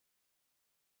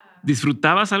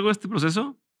¿Disfrutabas algo de este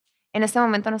proceso? En este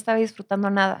momento no estaba disfrutando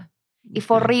nada. Y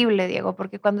fue horrible, Diego,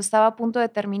 porque cuando estaba a punto de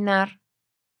terminar,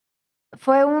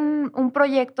 fue un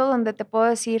proyecto donde te puedo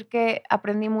decir que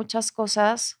aprendí muchas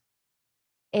cosas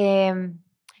que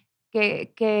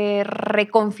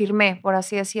reconfirmé, por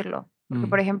así decirlo. Porque,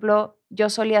 por ejemplo, yo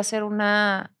solía ser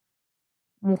una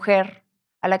mujer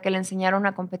a la que le enseñaron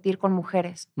a competir con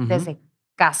mujeres desde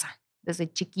casa,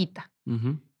 desde chiquita.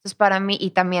 Entonces, para mí,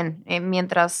 y también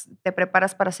mientras te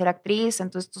preparas para ser actriz,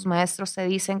 entonces tus maestros te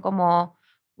dicen como,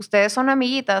 ustedes son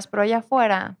amiguitas, pero allá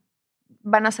afuera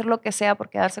van a hacer lo que sea por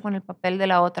quedarse con el papel de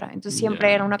la otra. Entonces,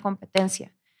 siempre era una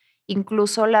competencia.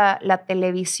 Incluso la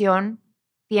televisión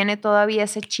tiene todavía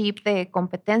ese chip de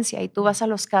competencia y tú vas a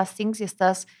los castings y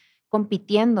estás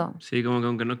compitiendo. Sí, como que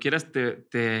aunque no quieras,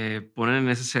 te ponen en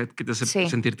ese set que te hace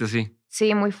sentirte así.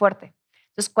 Sí, muy fuerte.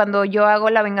 Entonces, cuando yo hago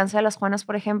La Venganza de las Juanas,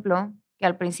 por ejemplo, que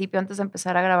al principio, antes de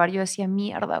empezar a grabar, yo decía,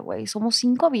 mierda, güey, somos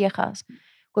 5 viejas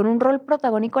con un rol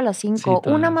protagónico las 5,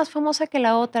 una más famosa que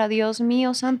la otra, Dios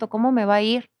mío santo, ¿cómo me va a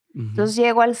ir? Entonces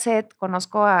llego al set,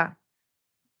 conozco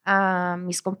a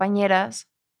mis compañeras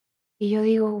y yo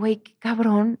digo, güey, qué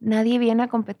cabrón, nadie viene a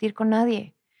competir con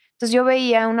nadie. Entonces yo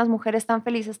veía unas mujeres tan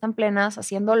felices, tan plenas,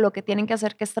 haciendo lo que tienen que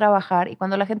hacer, que es trabajar. Y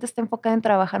cuando la gente está enfocada en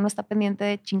trabajar, no está pendiente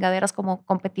de chingaderas como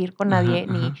competir con nadie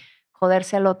ni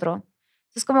joderse al otro.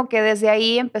 Entonces como que desde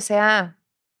ahí empecé a,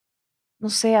 no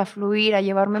sé, a fluir, a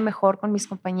llevarme mejor con mis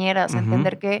compañeras, a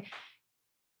entender que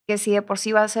si de por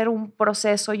sí va a ser un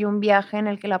proceso y un viaje en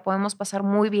el que la podemos pasar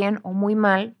muy bien o muy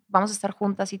mal, vamos a estar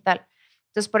juntas y tal.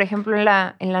 Entonces, por ejemplo, en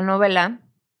la novela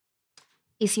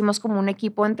hicimos como un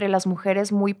equipo entre las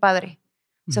mujeres muy padre.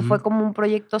 O sea, fue como un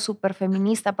proyecto súper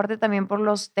feminista, aparte también por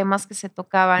los temas que se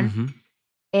tocaban.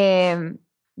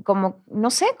 Como, no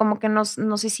sé, como que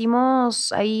nos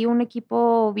hicimos ahí un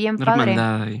equipo bien padre. Una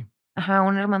hermandad ahí. Ajá,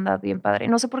 una hermandad bien padre.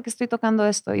 No sé por qué estoy tocando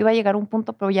esto. Iba a llegar a un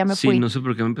punto, pero ya me fui. Sí, no sé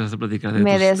por qué me empezaste a platicar de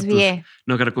me desvié.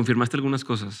 No, que reconfirmaste algunas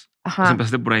cosas. Ajá. O sea,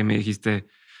 empezaste por ahí, me dijiste,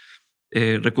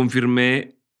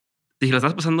 reconfirmé. Dije, ¿la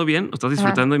estás pasando bien o estás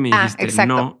disfrutando? Y me dijiste,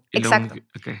 exacto, no. Y exacto. Luego,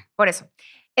 okay. Por eso.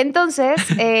 Entonces,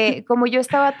 como yo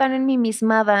estaba tan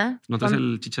ensimismada. ¿No traes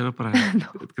el chícharo para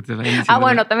que te vayan diciendo?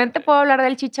 Bueno, también te puedo hablar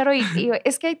del chícharo y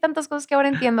es que hay tantas cosas que ahora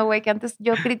entiendo, güey, que antes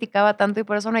yo criticaba tanto y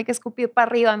por eso no hay que escupir para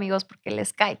arriba, amigos, porque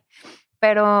les cae.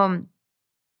 Pero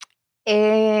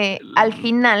al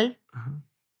final,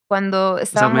 cuando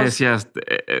estábamos... O sea, me decías,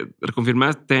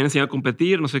 reconfirmaste, te habían enseñado a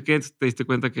competir, no sé qué, te diste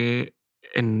cuenta que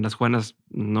en las Juanas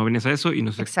no venías a eso y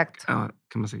no sé. Exacto.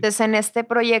 ¿Qué más hay? Entonces, en este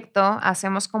proyecto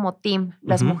hacemos como team,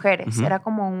 las mujeres. Era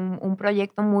como un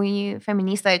proyecto muy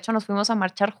feminista. De hecho, nos fuimos a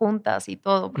marchar juntas y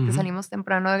todo, porque salimos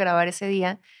temprano de grabar ese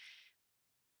día.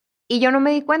 Y yo no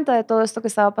me di cuenta de todo esto que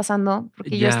estaba pasando,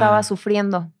 porque yo estaba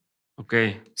sufriendo. Ok.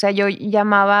 O sea, yo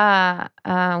llamaba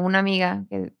a una amiga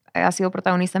que ha sido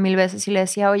protagonista 1000 veces y le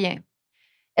decía, oye,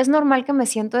 es normal que me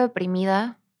siento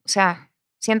deprimida. O sea,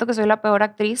 siento que soy la peor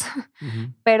actriz,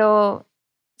 pero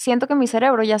siento que mi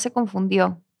cerebro ya se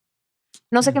confundió.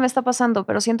 No sé qué me está pasando,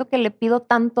 pero siento que le pido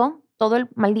tanto todo el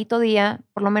maldito día,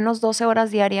 por lo menos 12 horas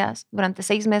diarias durante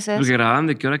 6 meses. ¿Los grababan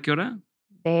de qué hora a qué hora?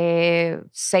 De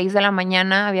 6 de la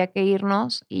mañana había que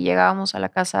irnos y llegábamos a la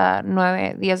casa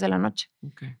 9, 10 de la noche.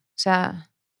 Okay. O sea,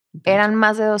 eran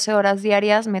más de 12 horas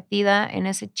diarias metida en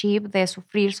ese chip de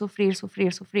sufrir, sufrir,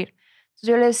 sufrir, sufrir. Entonces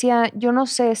yo le decía, yo no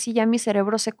sé si ya mi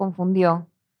cerebro se confundió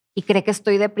y cree que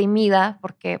estoy deprimida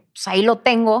porque pues, ahí lo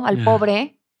tengo al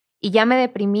pobre y ya me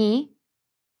deprimí.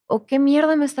 ¿O qué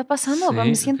mierda me está pasando? Sí,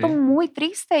 me siento muy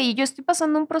triste y yo estoy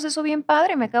pasando un proceso bien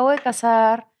padre. Me acabo de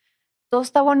casar, todo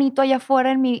está bonito allá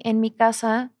afuera en mi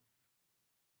casa,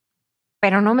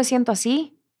 pero no me siento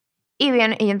así. Y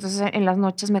entonces en las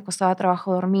noches me costaba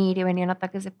trabajo dormir y venían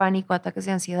ataques de pánico, ataques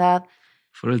de ansiedad.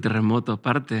 Fue el terremoto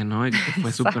aparte, ¿no? Y que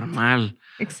fue súper mal.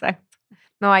 Exacto.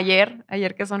 No, ayer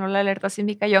que sonó la alerta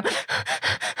sísmica, yo,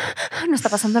 no está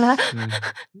pasando nada.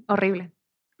 Horrible.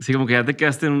 Sí, como que ya te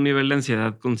quedaste en un nivel de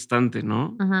ansiedad constante,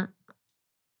 ¿no?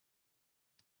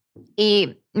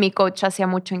 Y mi coach hacía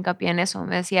mucho hincapié en eso.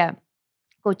 Me decía,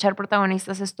 coachar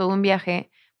protagonistas es todo un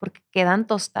viaje porque quedan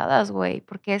tostadas, güey,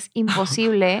 porque es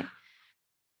imposible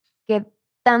que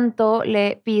tanto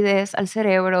le pides al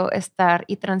cerebro estar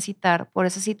y transitar por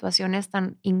esas situaciones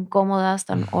tan incómodas,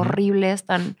 tan horribles,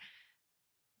 tan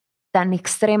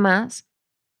extremas,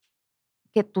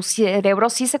 que tu cerebro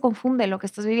sí se confunde. Lo que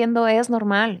estás viviendo es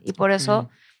normal y por eso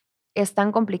es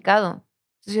tan complicado.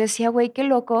 Entonces yo decía, güey, qué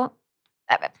loco.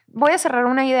 A ver, voy a cerrar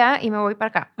una idea y me voy para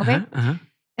acá, ¿ok?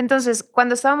 Entonces,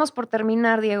 cuando estábamos por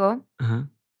terminar, Diego,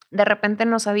 de repente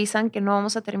nos avisan que no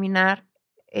vamos a terminar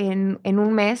en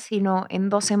un mes, sino en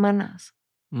 2 semanas.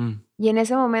 Y en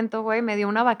ese momento, güey, me dio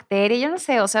una bacteria, yo no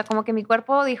sé, o sea, como que mi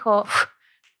cuerpo dijo,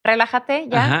 relájate,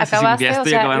 ya, acabaste, o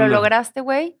sea, lo lograste,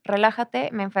 güey, relájate,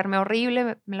 me enfermé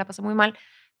horrible, me la pasé muy mal,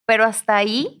 pero hasta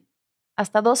ahí,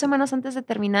 hasta 2 semanas antes de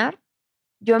terminar,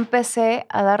 yo empecé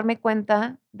a darme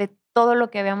cuenta de todo lo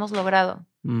que habíamos logrado,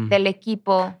 del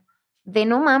equipo, de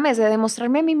no mames, de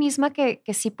demostrarme a mí misma que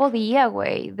sí podía,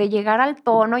 güey, de llegar al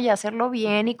tono y hacerlo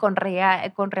bien y con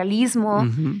realismo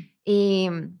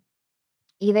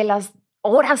y de las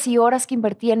horas y horas que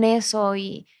invertí en eso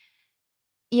y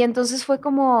entonces fue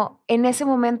como, en ese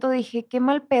momento dije, qué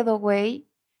mal pedo, güey,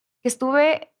 que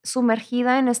estuve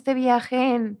sumergida en este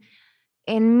viaje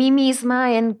en mí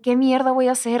misma, en qué mierda voy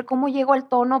a hacer, cómo llego al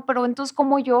tono, pero entonces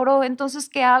cómo lloro, entonces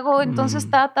qué hago, entonces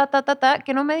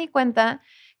que no me di cuenta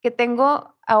que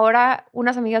tengo ahora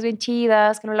unas amigas bien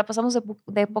chidas, que nos la pasamos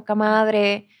de poca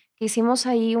madre, que hicimos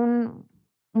ahí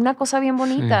una cosa bien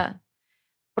bonita. Sí.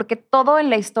 Porque todo en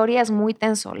la historia es muy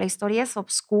tenso, la historia es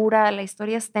oscura, la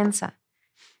historia es tensa.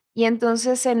 Y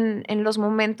entonces en los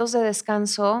momentos de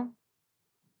descanso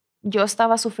yo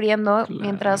estaba sufriendo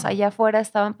mientras allá afuera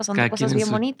estaban pasando cosas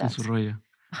bien bonitas. En su rollo.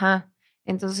 Ajá.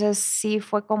 Entonces sí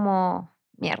fue como,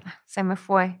 mierda, se me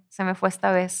fue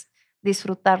esta vez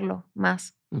disfrutarlo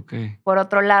más. Okay. Por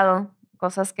otro lado,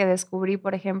 cosas que descubrí,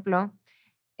 por ejemplo,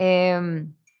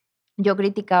 yo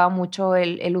criticaba mucho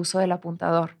el uso del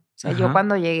apuntador. O sea, yo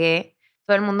cuando llegué,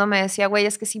 todo el mundo me decía, güey,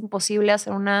 es que es imposible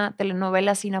hacer una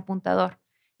telenovela sin apuntador.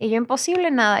 Y yo, imposible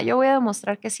nada, yo voy a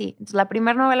demostrar que sí. Entonces, la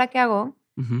primera novela que hago,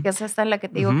 que es esta en la que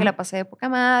te digo que la pasé de poca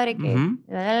madre, que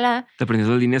Te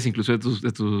aprendiste las líneas incluso de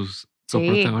tus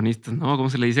coprotagonistas, ¿no? ¿Cómo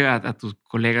se le dice a tus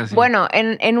colegas? Bueno,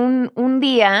 en un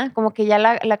día, como que ya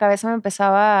la cabeza me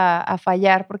empezaba a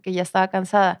fallar porque ya estaba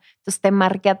cansada. Entonces, te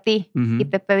marqué a ti y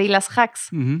te pedí las hacks.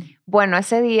 Bueno,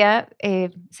 ese día,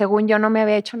 según yo, no me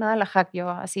había hecho nada la hack. Yo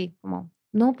así, como,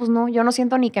 no, pues no, yo no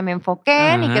siento ni que me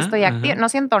enfoqué, ni que estoy activa, no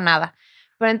siento nada.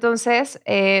 Pero entonces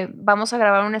vamos a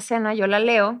grabar una escena, yo la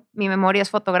leo, mi memoria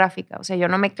es fotográfica, o sea, yo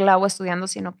no me clavo estudiando,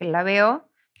 sino que la veo,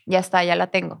 ya está, ya la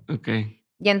tengo. Okay.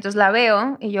 Y entonces la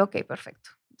veo y yo, ok, perfecto.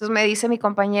 Entonces me dice mi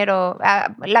compañero,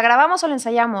 ¿la grabamos o la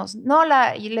ensayamos? No,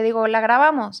 y le digo, la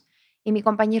grabamos. Y mi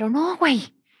compañero, no,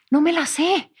 güey, no me la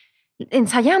sé,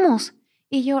 ensayamos.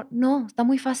 Y yo, no, está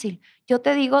muy fácil. Yo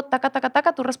te digo, taca, taca,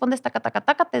 taca, tú respondes, taca, taca,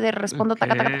 taca, respondo,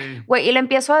 taca, taca, taca. Güey, y le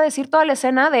empiezo a decir toda la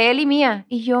escena de él y mía.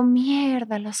 Y yo,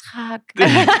 mierda, las hacks.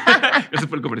 Ese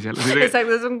fue el comercial.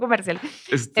 Exacto, es un comercial.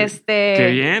 Qué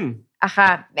bien.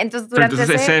 Ajá. Entonces, durante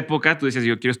esa época tú decías,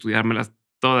 yo quiero estudiármelas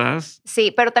todas.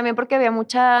 Sí, pero también porque había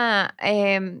mucha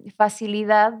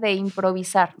facilidad de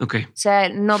improvisar. Okay. O sea,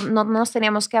 no nos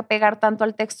teníamos que apegar tanto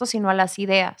al texto, sino a las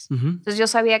ideas. Entonces yo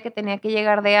sabía que tenía que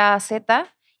llegar de A a Z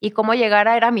y cómo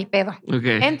llegara era mi pedo.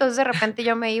 Okay. Entonces de repente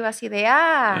yo me iba así de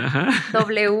A,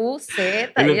 W,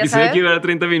 Z. El episodio que iba a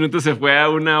 30 minutos se fue a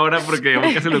 1 hora porque a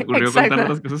Oka se le ocurrió contar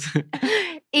las cosas.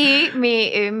 Y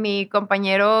mi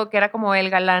compañero, que era como el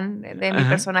galán de mi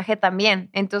personaje también.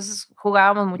 Entonces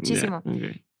jugábamos muchísimo.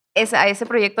 Okay. A ese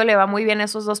proyecto le va muy bien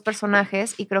esos 2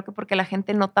 personajes y creo que porque la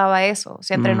gente notaba eso. O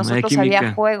sea, entre nosotros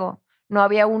había juego. No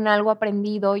había un algo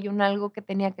aprendido y un algo que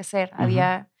tenía que ser.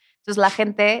 Entonces la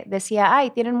gente decía,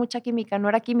 ay, tienen mucha química. No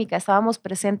era química, estábamos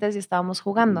presentes y estábamos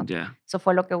jugando. Eso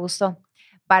fue lo que gustó.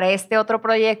 Para este otro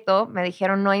proyecto me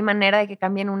dijeron, no hay manera de que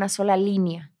cambien una sola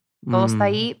línea. Todo está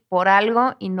ahí por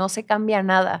algo y no se cambia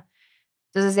nada.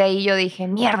 Entonces de ahí yo dije,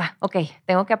 mierda, ok,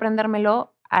 tengo que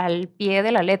aprendérmelo al pie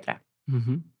de la letra.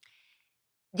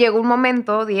 Llegó un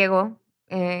momento, Diego,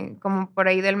 como por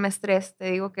ahí del mes 3,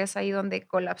 te digo que es ahí donde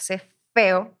colapsé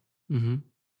feo,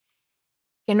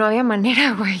 que no había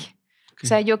manera, güey. Okay. O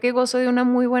sea, yo que gozo de una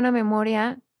muy buena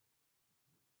memoria,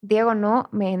 Diego, no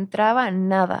me entraba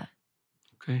nada.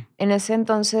 Okay. En ese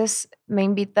entonces me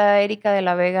invita Erika de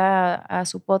la Vega a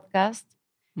su podcast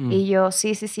y yo,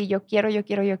 sí, yo quiero.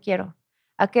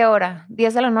 ¿A qué hora?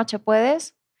 10 de la noche,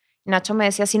 ¿puedes? Nacho me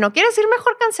decía, si no quieres ir,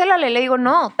 mejor cancélale. Le digo,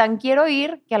 no, tan quiero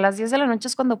ir que a las 10 de la noche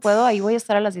es cuando puedo, ahí voy a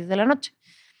estar a las 10 de la noche.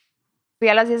 Fui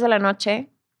a las 10 de la noche,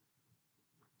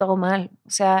 todo mal. O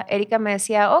sea, Erika me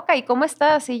decía, Oka, ¿y cómo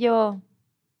estás? Y yo,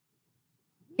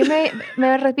 ¿qué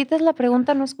me repites la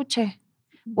pregunta? No escuché.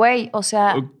 Güey, o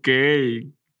sea... Ok,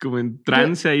 como en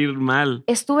trance a ir mal.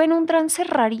 Estuve en un trance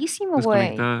rarísimo,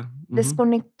 güey.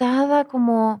 Desconectada,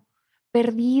 como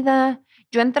perdida.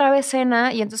 Yo entraba a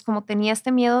escena y entonces como tenía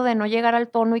este miedo de no llegar al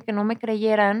tono y que no me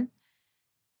creyeran,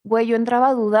 güey, yo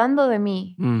entraba dudando de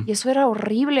mí. Y eso era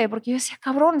horrible porque yo decía,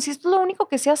 cabrón, si esto es lo único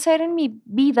que sé hacer en mi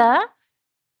vida,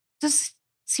 entonces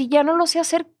si ya no lo sé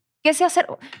hacer, ¿qué sé hacer?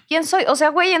 ¿Quién soy? O sea,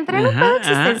 güey, entré en un pedo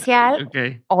existencial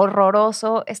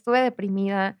horroroso, estuve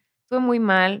deprimida, estuve muy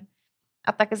mal.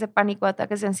 ataques de pánico,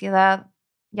 ataques de ansiedad.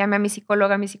 Llamé a mi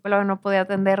psicóloga no podía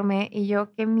atenderme. Y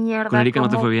yo, qué mierda. Con Erika no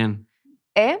te fue bien.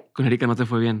 Con Erika no te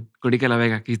fue bien. Con Erika La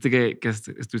Vega, que dijiste que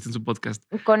estuviste en su podcast.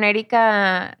 Con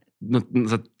Erika... No, o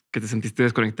sea, que te sentiste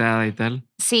desconectada y tal.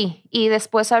 Sí, y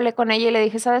después hablé con ella y le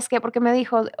dije, ¿sabes qué? Porque me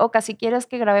dijo, Oka, si quieres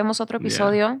que grabemos otro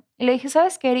episodio. Yeah. Y le dije,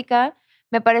 ¿sabes qué, Erika?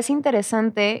 Me parece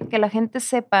interesante que la gente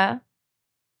sepa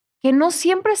que no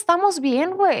siempre estamos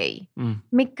bien, güey.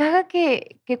 Me caga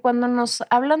que cuando nos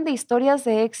hablan de historias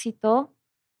de éxito,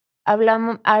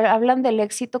 hablan del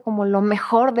éxito como lo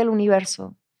mejor del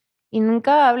universo. Y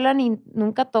nunca hablan y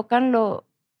nunca tocan lo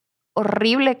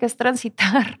horrible que es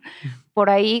transitar por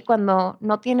ahí cuando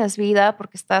no tienes vida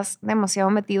porque estás demasiado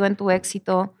metido en tu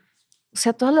éxito. O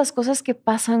sea, todas las cosas que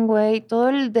pasan, güey, todo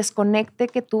el desconecte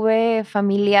que tuve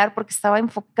familiar porque estaba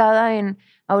enfocada en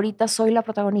ahorita soy la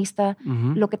protagonista,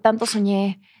 lo que tanto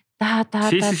soñé,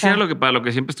 Sí, para lo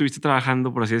que siempre estuviste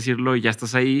trabajando, por así decirlo, y ya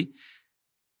estás ahí.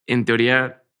 En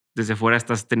teoría, desde fuera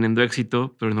estás teniendo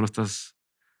éxito, pero no lo estás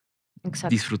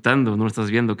disfrutando, no lo estás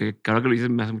viendo, que ahora que lo dices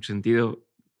me hace mucho sentido.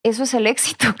 Eso es el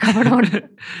éxito,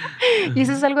 cabrón. Y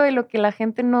eso es algo de lo que la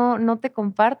gente no te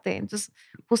comparte. Entonces,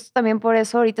 justo también por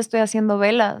eso ahorita estoy haciendo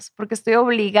velas, porque estoy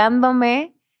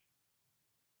obligándome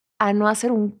a no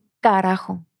hacer un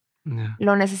carajo. Yeah.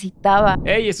 Lo necesitaba.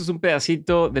 Hey, esto es un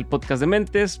pedacito del podcast de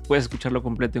Dementes. Puedes escucharlo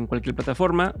completo en cualquier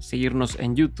plataforma, seguirnos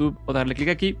en YouTube o darle clic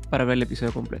aquí para ver el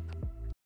episodio completo.